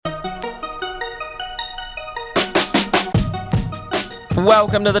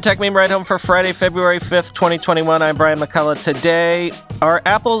Welcome to the Tech Meme Ride Home for Friday, February 5th, 2021. I'm Brian McCullough. Today, are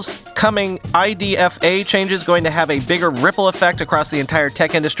Apple's coming IDFA changes going to have a bigger ripple effect across the entire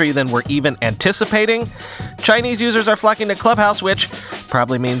tech industry than we're even anticipating? Chinese users are flocking to Clubhouse, which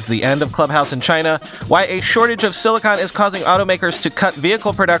probably means the end of Clubhouse in China. Why a shortage of silicon is causing automakers to cut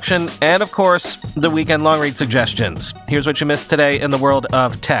vehicle production. And, of course, the weekend long read suggestions. Here's what you missed today in the world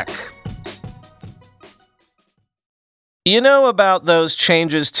of tech. You know about those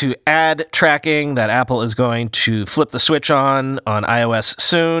changes to ad tracking that Apple is going to flip the switch on iOS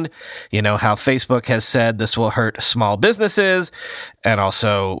soon. You know how Facebook has said this will hurt small businesses and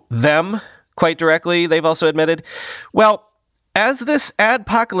also them quite directly, they've also admitted. Well, as this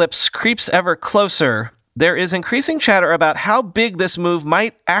ad-pocalypse creeps ever closer, there is increasing chatter about how big this move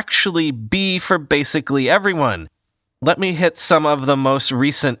might actually be for basically everyone. Let me hit some of the most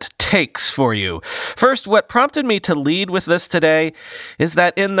recent takes for you. First, what prompted me to lead with this today is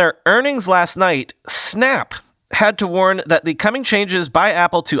that in their earnings last night, Snap had to warn that the coming changes by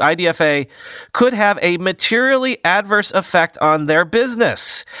Apple to IDFA could have a materially adverse effect on their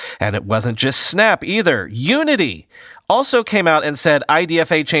business. And it wasn't just Snap either. Unity also came out and said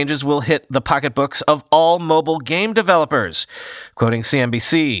IDFA changes will hit the pocketbooks of all mobile game developers, quoting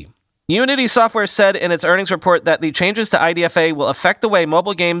CNBC. Unity Software said in its earnings report that the changes to IDFA will affect the way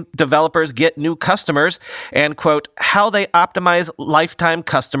mobile game developers get new customers and, quote, how they optimize lifetime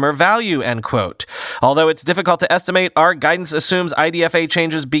customer value, end quote. Although it's difficult to estimate, our guidance assumes IDFA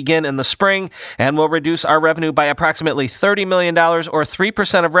changes begin in the spring and will reduce our revenue by approximately $30 million or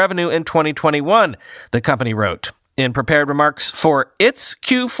 3% of revenue in 2021, the company wrote. In prepared remarks for its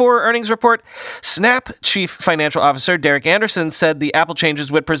Q4 earnings report, Snap Chief Financial Officer Derek Anderson said the Apple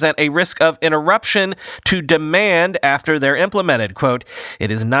changes would present a risk of interruption to demand after they're implemented. Quote,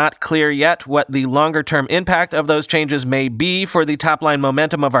 it is not clear yet what the longer-term impact of those changes may be for the top-line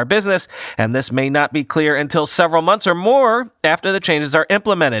momentum of our business, and this may not be clear until several months or more after the changes are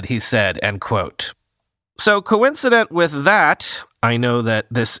implemented, he said, end quote. So coincident with that, I know that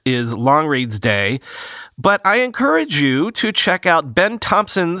this is Long Reads Day, but I encourage you to check out Ben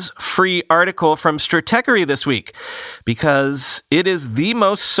Thompson's free article from Stratechery this week, because it is the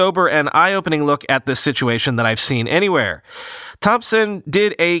most sober and eye-opening look at this situation that I've seen anywhere. Thompson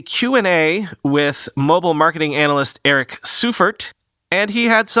did a Q&A with mobile marketing analyst Eric Seufert, and he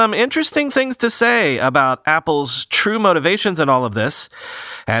had some interesting things to say about Apple's true motivations in all of this,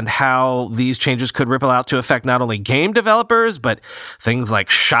 and how these changes could ripple out to affect not only game developers, but things like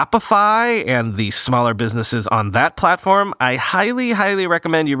Shopify and the smaller businesses on that platform. I highly, highly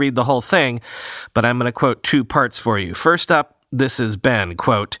recommend you read the whole thing, but I'm going to quote two parts for you. First up, this is Ben,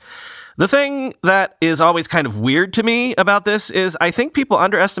 quote, the thing that is always kind of weird to me about this is I think people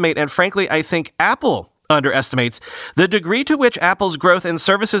underestimate, and frankly, I think Apple underestimates the degree to which Apple's growth in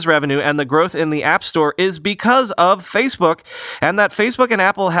services revenue and the growth in the App Store is because of Facebook, and that Facebook and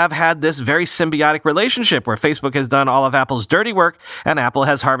Apple have had this very symbiotic relationship where Facebook has done all of Apple's dirty work and Apple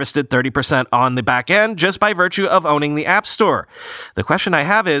has harvested 30% on the back end just by virtue of owning the App Store. The question I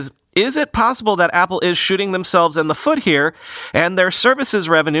have is it possible that Apple is shooting themselves in the foot here and their services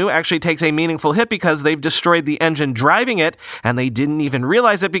revenue actually takes a meaningful hit because they've destroyed the engine driving it and they didn't even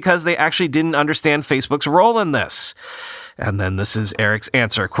realize it because they actually didn't understand Facebook's role in this? And then this is Eric's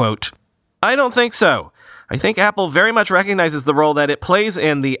answer, quote, I don't think so. I think Apple very much recognizes the role that it plays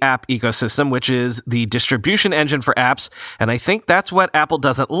in the app ecosystem, which is the distribution engine for apps, and I think that's what Apple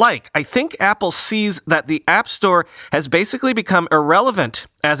doesn't like. I think Apple sees that the App Store has basically become irrelevant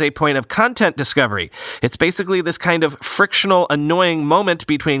as a point of content discovery. It's basically this kind of frictional, annoying moment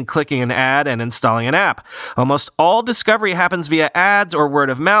between clicking an ad and installing an app. Almost all discovery happens via ads or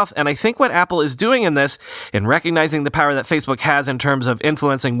word of mouth, and I think what Apple is doing in this, in recognizing the power that Facebook has in terms of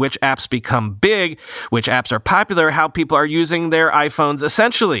influencing which apps become big, which apps are popular, how people are using their iPhones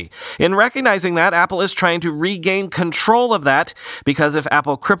essentially. In recognizing that, Apple is trying to regain control of that, because if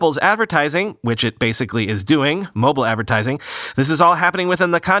Apple cripples advertising, which it basically is doing, mobile advertising, this is all happening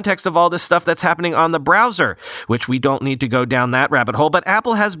within the context of all this stuff that's happening on the browser, which we don't need to go down that rabbit hole, but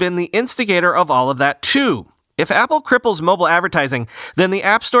Apple has been the instigator of all of that too. If Apple cripples mobile advertising, then the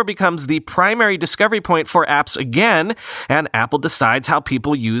App Store becomes the primary discovery point for apps again, and Apple decides how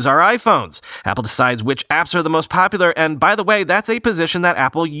people use our iPhones. Apple decides which apps are the most popular, and by the way, that's a position that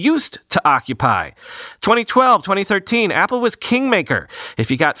Apple used to occupy. 2012, 2013, Apple was kingmaker. If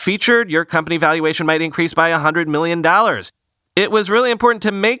you got featured, your company valuation might increase by $100 million. It was really important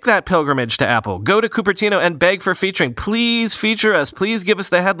to make that pilgrimage to Apple. Go to Cupertino and beg for featuring. Please feature us. Please give us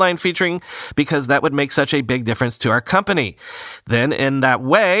the headline featuring, because that would make such a big difference to our company. Then in that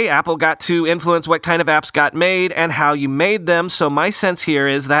way, Apple got to influence what kind of apps got made and how you made them. So my sense here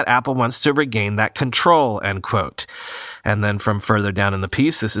is that Apple wants to regain that control, end quote. And then from further down in the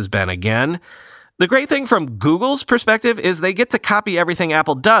piece, this is Ben again. The great thing from Google's perspective is they get to copy everything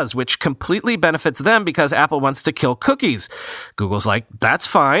Apple does, which completely benefits them because Apple wants to kill cookies. Google's like, that's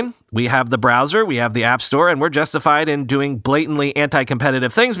fine. We have the browser, we have the App Store, and we're justified in doing blatantly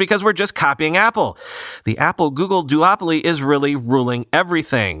anti-competitive things because we're just copying Apple. The Apple-Google duopoly is really ruling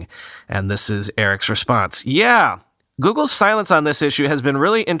everything. And this is Eric's response. Yeah. Google's silence on this issue has been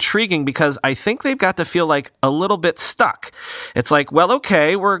really intriguing because I think they've got to feel like a little bit stuck. It's like, well,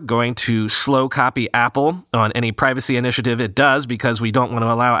 okay, we're going to slow copy Apple on any privacy initiative it does because we don't want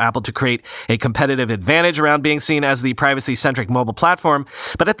to allow Apple to create a competitive advantage around being seen as the privacy-centric mobile platform.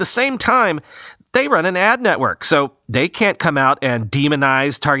 But at the same time, they run an ad network, so they can't come out and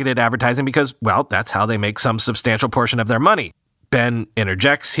demonize targeted advertising because, well, that's how they make some substantial portion of their money. Ben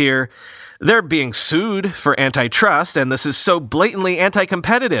interjects here. They're being sued for antitrust, and this is so blatantly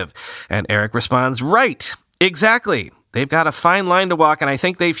anti-competitive. And Eric responds, right, exactly. They've got a fine line to walk, and I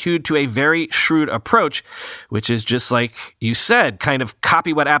think they've hewed to a very shrewd approach, which is just like you said, kind of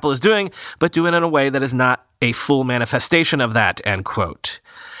copy what Apple is doing, but do it in a way that is not a full manifestation of that, end quote.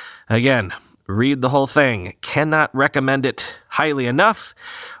 Again, read the whole thing. Cannot recommend it highly enough.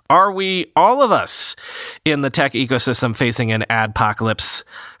 Are we, all of us, in the tech ecosystem facing an ad-pocalypse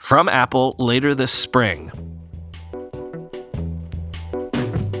from Apple later this spring?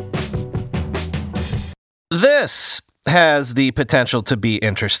 This has the potential to be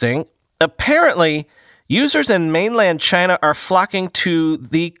interesting. Apparently, users in mainland China are flocking to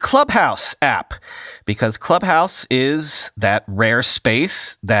the Clubhouse app because Clubhouse is that rare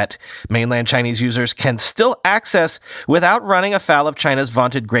space that mainland Chinese users can still access without running afoul of China's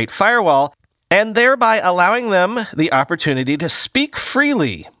vaunted Great Firewall, and thereby allowing them the opportunity to speak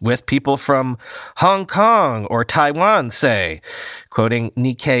freely with people from Hong Kong or Taiwan, say, quoting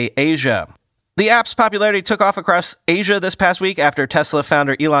Nikkei Asia. The app's popularity took off across Asia this past week after Tesla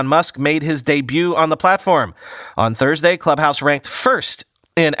founder Elon Musk made his debut on the platform. On Thursday, Clubhouse ranked first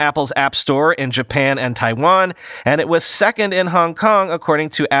in Apple's App Store in Japan and Taiwan, and it was second in Hong Kong, according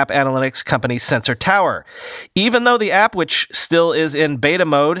to app analytics company Sensor Tower. Even though the app, which still is in beta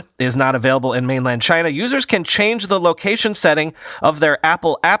mode, is not available in mainland China, users can change the location setting of their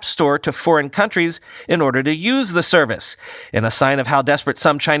Apple App Store to foreign countries in order to use the service. In a sign of how desperate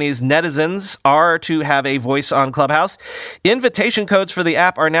some Chinese netizens are to have a voice on Clubhouse, invitation codes for the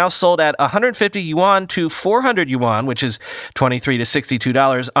app are now sold at 150 yuan to 400 yuan, which is $23 to $62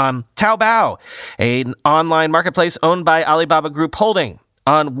 on Taobao, an online marketplace owned by Alibaba Group Holding.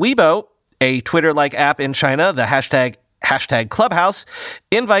 On Weibo, a Twitter-like app in China, the hashtag Clubhouse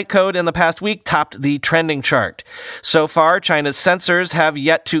invite code in the past week topped the trending chart. So far, China's censors have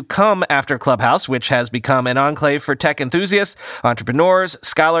yet to come after Clubhouse, which has become an enclave for tech enthusiasts, entrepreneurs,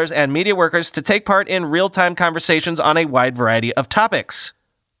 scholars, and media workers to take part in real-time conversations on a wide variety of topics.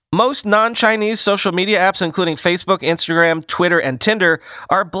 Most non-Chinese social media apps, including Facebook, Instagram, Twitter, and Tinder,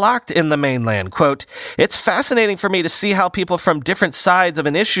 are blocked in the mainland. Quote, it's fascinating for me to see how people from different sides of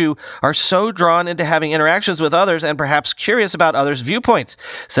an issue are so drawn into having interactions with others and perhaps curious about others' viewpoints,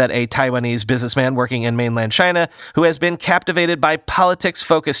 said a Taiwanese businessman working in mainland China who has been captivated by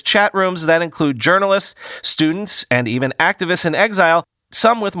politics-focused chat rooms that include journalists, students, and even activists in exile,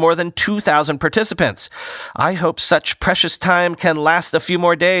 some with more than 2,000 participants. I hope such precious time can last a few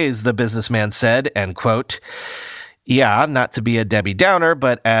more days, the businessman said, end quote. Yeah, not to be a Debbie Downer,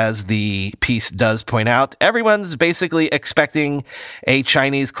 but as the piece does point out, everyone's basically expecting a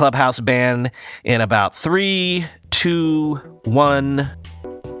Chinese Clubhouse ban in about 3, 2, 1...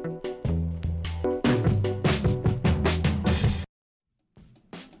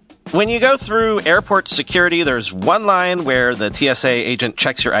 When you go through airport security, there's one line where the TSA agent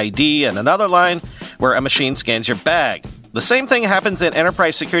checks your ID and another line where a machine scans your bag. The same thing happens in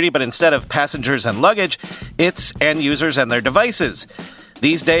enterprise security, but instead of passengers and luggage, it's end users and their devices.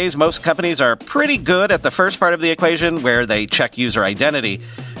 These days, most companies are pretty good at the first part of the equation where they check user identity,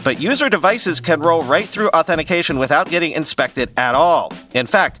 but user devices can roll right through authentication without getting inspected at all. In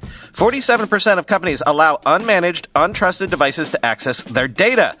fact, 47% of companies allow unmanaged, untrusted devices to access their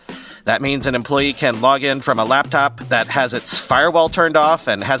data. That means an employee can log in from a laptop that has its firewall turned off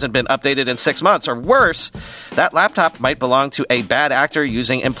and hasn't been updated in 6 months, or worse, that laptop might belong to a bad actor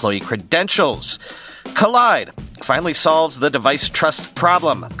using employee credentials. Collide, finally solves the device trust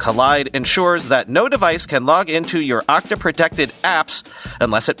problem. Collide ensures that no device can log into your Okta-protected apps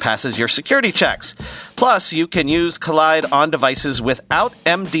unless it passes your security checks. Plus, you can use Collide on devices without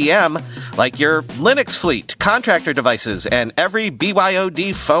MDM, like your Linux fleet, contractor devices, and every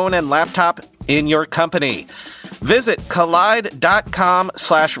BYOD phone and laptop in your company. Visit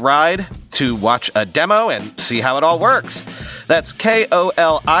collide.com/ride to watch a demo and see how it all works. That's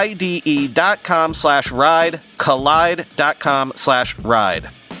KOLIDE.com/ride, collide.com/ride.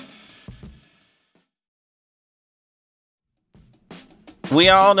 We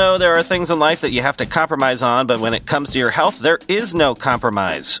all know there are things in life that you have to compromise on, but when it comes to your health, there is no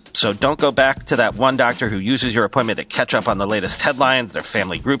compromise. So don't go back to that one doctor who uses your appointment to catch up on the latest headlines, their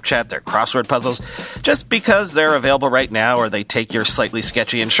family group chat, their crossword puzzles, just because they're available right now or they take your slightly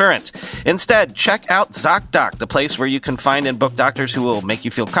sketchy insurance. Instead, check out ZocDoc, the place where you can find and book doctors who will make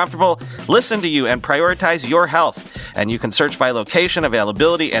you feel comfortable, listen to you, and prioritize your health. And you can search by location,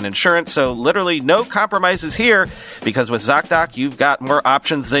 availability, and insurance, so literally no compromises here, because with ZocDoc, you've got more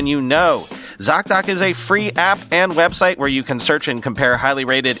options than you know. ZocDoc is a free app and website where you can search and compare highly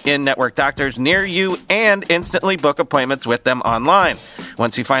rated in-network doctors near you and instantly book appointments with them online.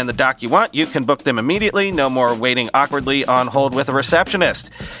 Once you find the doc you want, you can book them immediately. No more waiting awkwardly on hold with a receptionist.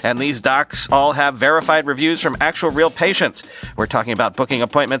 And these docs all have verified reviews from actual real patients. We're talking about booking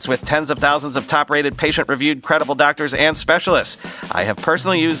appointments with tens of thousands of top-rated, patient-reviewed, credible doctors and specialists. I have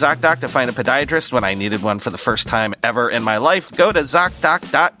personally used ZocDoc to find a podiatrist when I needed one for the first time ever in my life. Go to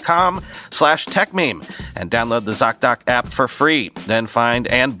ZocDoc.com/techmeme and download the ZocDoc app for free. Then find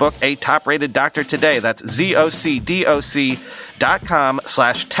and book a top-rated doctor today. That's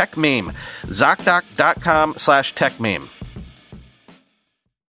ZocDoc.com/techmeme. ZocDoc.com/techmeme.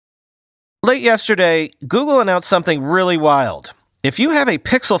 Late yesterday, Google announced something really wild. If you have a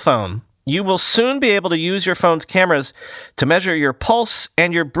Pixel phone, you will soon be able to use your phone's cameras to measure your pulse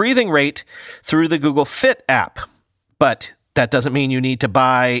and your breathing rate through the Google Fit app. But that doesn't mean you need to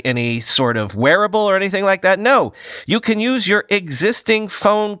buy any sort of wearable or anything like that. No, you can use your existing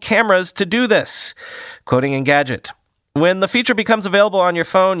phone cameras to do this. Quoting Engadget. When the feature becomes available on your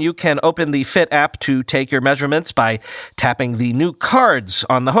phone, you can open the Fit app to take your measurements by tapping the new cards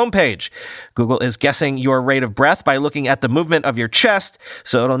on the homepage. Google is guessing your rate of breath by looking at the movement of your chest,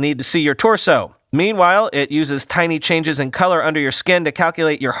 so it'll need to see your torso. Meanwhile, it uses tiny changes in color under your skin to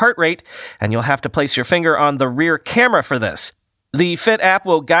calculate your heart rate, and you'll have to place your finger on the rear camera for this. The Fit app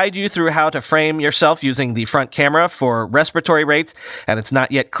will guide you through how to frame yourself using the front camera for respiratory rates, and it's not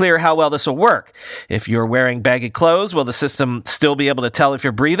yet clear how well this will work. If you're wearing baggy clothes, will the system still be able to tell if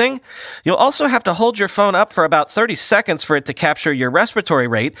you're breathing? You'll also have to hold your phone up for about 30 seconds for it to capture your respiratory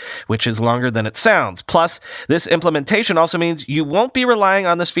rate, which is longer than it sounds. Plus, this implementation also means you won't be relying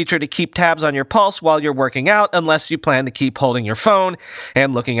on this feature to keep tabs on your pulse while you're working out unless you plan to keep holding your phone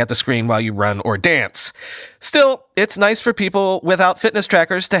and looking at the screen while you run or dance. Still, it's nice for people without fitness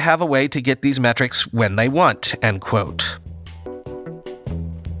trackers to have a way to get these metrics when they want, end quote.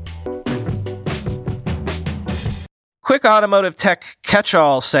 Quick automotive tech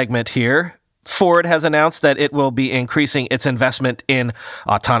catch-all segment here. Ford has announced that it will be increasing its investment in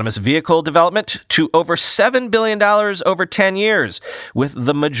autonomous vehicle development to over $7 billion over 10 years, with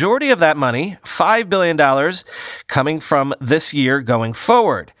the majority of that money, $5 billion, coming from this year going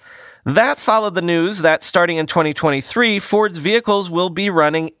forward. That followed the news that starting in 2023, Ford's vehicles will be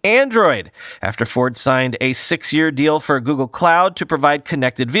running Android after Ford signed a 6-year deal for Google Cloud to provide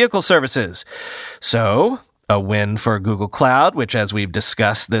connected vehicle services. So, a win for Google Cloud, which, as we've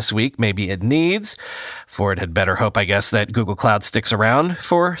discussed this week, maybe it needs. Ford had better hope, I guess, that Google Cloud sticks around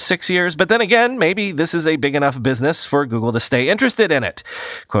for 6 years. But then again, maybe this is a big enough business for Google to stay interested in it.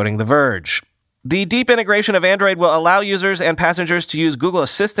 Quoting The Verge. The deep integration of Android will allow users and passengers to use Google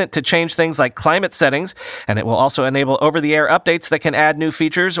Assistant to change things like climate settings, and it will also enable over-the-air updates that can add new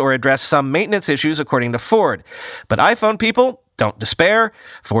features or address some maintenance issues, according to Ford. But iPhone people, don't despair.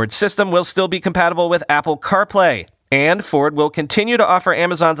 Ford's system will still be compatible with Apple CarPlay, and Ford will continue to offer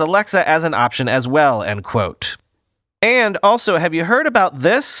Amazon's Alexa as an option as well, end quote. And also, have you heard about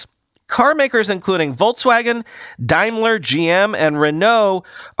this? Car makers including Volkswagen, Daimler, GM, and Renault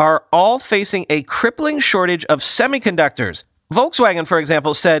are all facing a crippling shortage of semiconductors. Volkswagen, for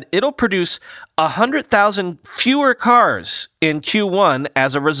example, said it'll produce 100,000 fewer cars in Q1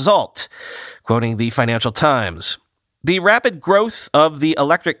 as a result, quoting the Financial Times. The rapid growth of the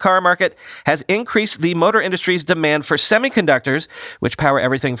electric car market has increased the motor industry's demand for semiconductors, which power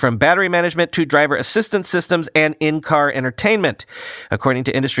everything from battery management to driver assistance systems and in-car entertainment. According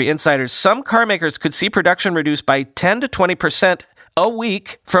to industry insiders, some car makers could see production reduced by 10 to 20% a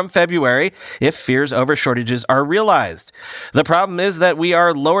week from February if fears over shortages are realized. The problem is that we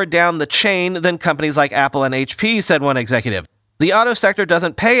are lower down the chain than companies like Apple and HP, said one executive. The auto sector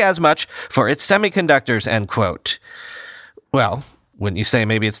doesn't pay as much for its semiconductors, end quote. Well, wouldn't you say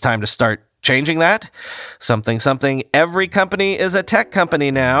maybe it's time to start changing that? Something, every company is a tech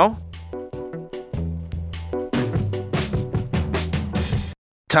company now.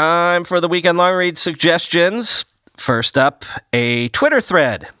 Time for the weekend long read suggestions. First up, a Twitter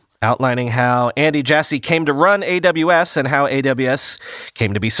thread outlining how Andy Jassy came to run AWS and how AWS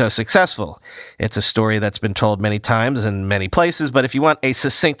came to be so successful. It's a story that's been told many times in many places, but if you want a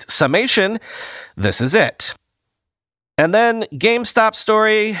succinct summation, this is it. And then GameStop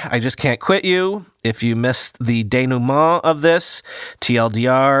story, I just can't quit you. If you missed the denouement of this,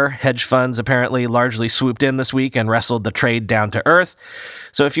 TLDR, hedge funds apparently largely swooped in this week and wrestled the trade down to earth.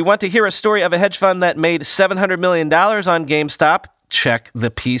 So if you want to hear a story of a hedge fund that made $700 million on GameStop, check the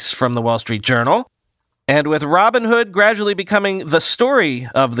piece from the Wall Street Journal. And with Robinhood gradually becoming the story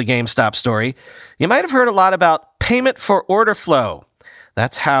of the GameStop story, you might have heard a lot about payment for order flow.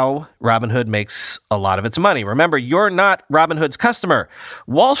 That's how Robinhood makes a lot of its money. Remember, you're not Robinhood's customer.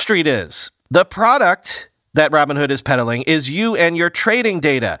 Wall Street is. The product that Robinhood is peddling is you and your trading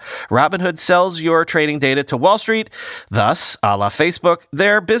data. Robinhood sells your trading data to Wall Street. Thus, a la Facebook,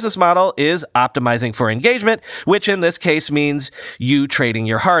 their business model is optimizing for engagement, which in this case means you trading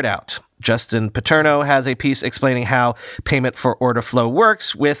your heart out. Justin Paterno has a piece explaining how payment for order flow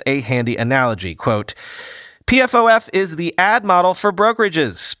works with a handy analogy. Quote, PFOF is the ad model for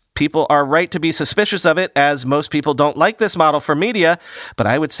brokerages. People are right to be suspicious of it, as most people don't like this model for media, but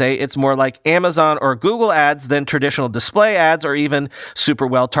I would say it's more like Amazon or Google ads than traditional display ads or even super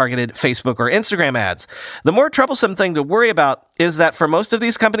well-targeted Facebook or Instagram ads. The more troublesome thing to worry about is that for most of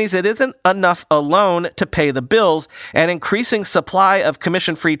these companies, it isn't enough alone to pay the bills, and increasing supply of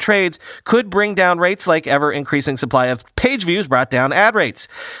commission-free trades could bring down rates like ever-increasing supply of page views brought down ad rates.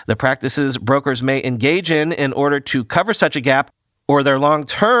 The practices brokers may engage in order to cover such a gap, or their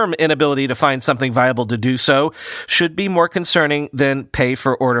long-term inability to find something viable to do so, should be more concerning than pay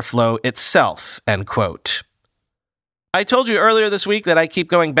for order flow itself, end quote. I told you earlier this week that I keep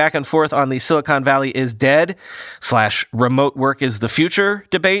going back and forth on the Silicon Valley is dead / remote work is the future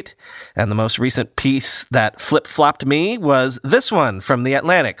debate, and the most recent piece that flip-flopped me was this one from The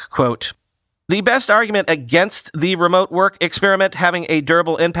Atlantic, quote, the best argument against the remote work experiment having a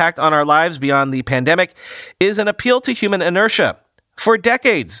durable impact on our lives beyond the pandemic is an appeal to human inertia. For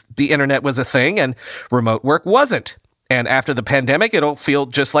decades, the internet was a thing and remote work wasn't. And after the pandemic, it'll feel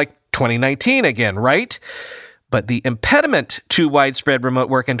just like 2019 again, right? But the impediment to widespread remote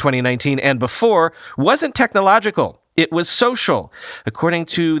work in 2019 and before wasn't technological. It was social. According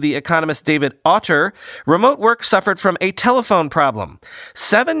to the economist David Autor, remote work suffered from a telephone problem.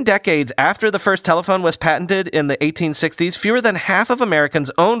 7 decades after the first telephone was patented in the 1860s, fewer than half of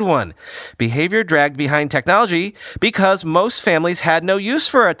Americans owned one. Behavior dragged behind technology because most families had no use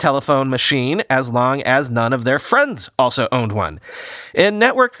for a telephone machine as long as none of their friends also owned one. In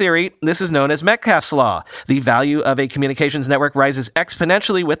network theory, this is known as Metcalfe's law. The value of a communications network rises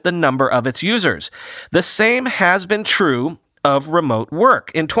exponentially with the number of its users. The same has been true of remote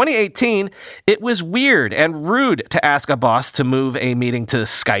work. In 2018, it was weird and rude to ask a boss to move a meeting to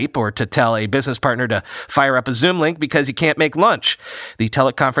Skype or to tell a business partner to fire up a Zoom link because you can't make lunch. The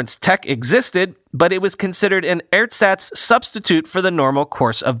teleconference tech existed, but it was considered an ersatz substitute for the normal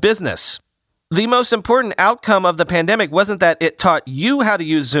course of business. The most important outcome of the pandemic wasn't that it taught you how to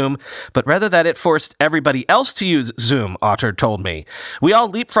use Zoom, but rather that it forced everybody else to use Zoom, Autor told me. We all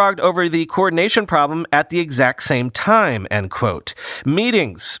leapfrogged over the coordination problem at the exact same time, end quote.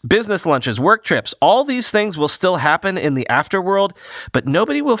 Meetings, business lunches, work trips, all these things will still happen in the afterworld, but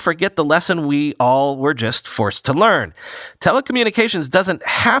nobody will forget the lesson we all were just forced to learn. Telecommunications doesn't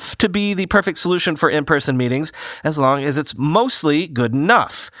have to be the perfect solution for in-person meetings, as long as it's mostly good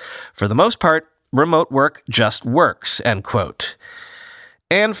enough. For the most part, remote work just works, end quote.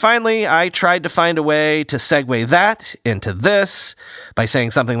 And finally, I tried to find a way to segue that into this by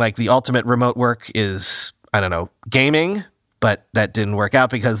saying something like the ultimate remote work is, gaming, but that didn't work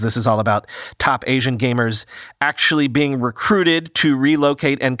out because this is all about top Asian gamers actually being recruited to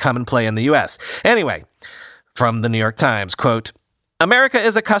relocate and come and play in the U.S. Anyway, from the New York Times, quote, America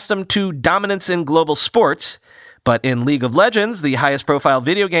is accustomed to dominance in global sports, but in League of Legends, the highest-profile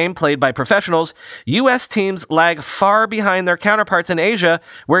video game played by professionals, U.S. teams lag far behind their counterparts in Asia,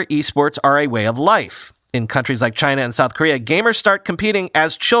 where esports are a way of life. In countries like China and South Korea, gamers start competing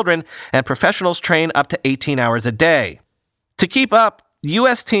as children, and professionals train up to 18 hours a day. To keep up,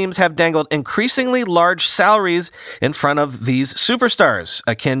 U.S. teams have dangled increasingly large salaries in front of these superstars,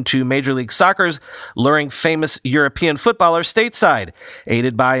 akin to Major League Soccer's luring famous European footballers stateside.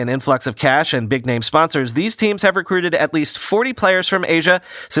 Aided by an influx of cash and big-name sponsors, these teams have recruited at least 40 players from Asia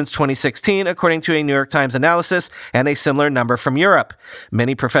since 2016, according to a New York Times analysis, and a similar number from Europe.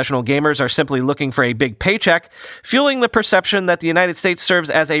 Many professional gamers are simply looking for a big paycheck, fueling the perception that the United States serves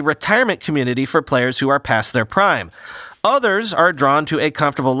as a retirement community for players who are past their prime. Others are drawn to a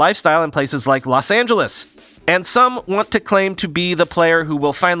comfortable lifestyle in places like Los Angeles. And some want to claim to be the player who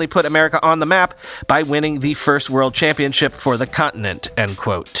will finally put America on the map by winning the first world championship for the continent, end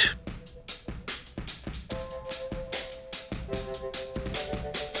quote.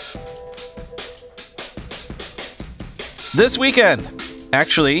 This weekend,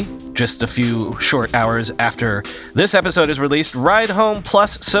 actually, just a few short hours after this episode is released, Ride Home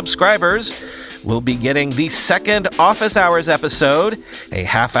Plus subscribers will be getting the second Office Hours episode, a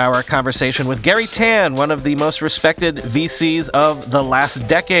half-hour conversation with Gary Tan, one of the most respected VCs of the last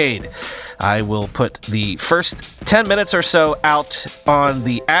decade. I will put the first 10 minutes or so out on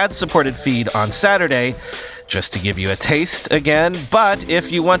the ad-supported feed on Saturday, just to give you a taste again. But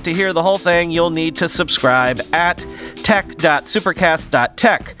if you want to hear the whole thing, you'll need to subscribe at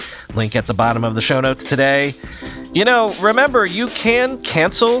tech.supercast.tech. Link at the bottom of the show notes today. You know, remember, you can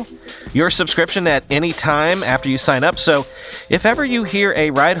cancel your subscription at any time after you sign up. So if ever you hear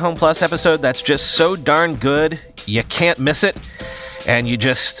a Ride Home Plus episode that's just so darn good, you can't miss it, and you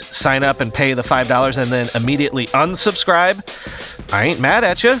just sign up and pay the $5 and then immediately unsubscribe, I ain't mad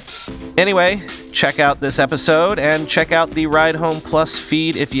at you. Anyway, check out this episode and check out the Ride Home Plus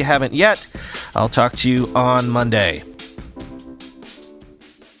feed if you haven't yet. I'll talk to you on Monday.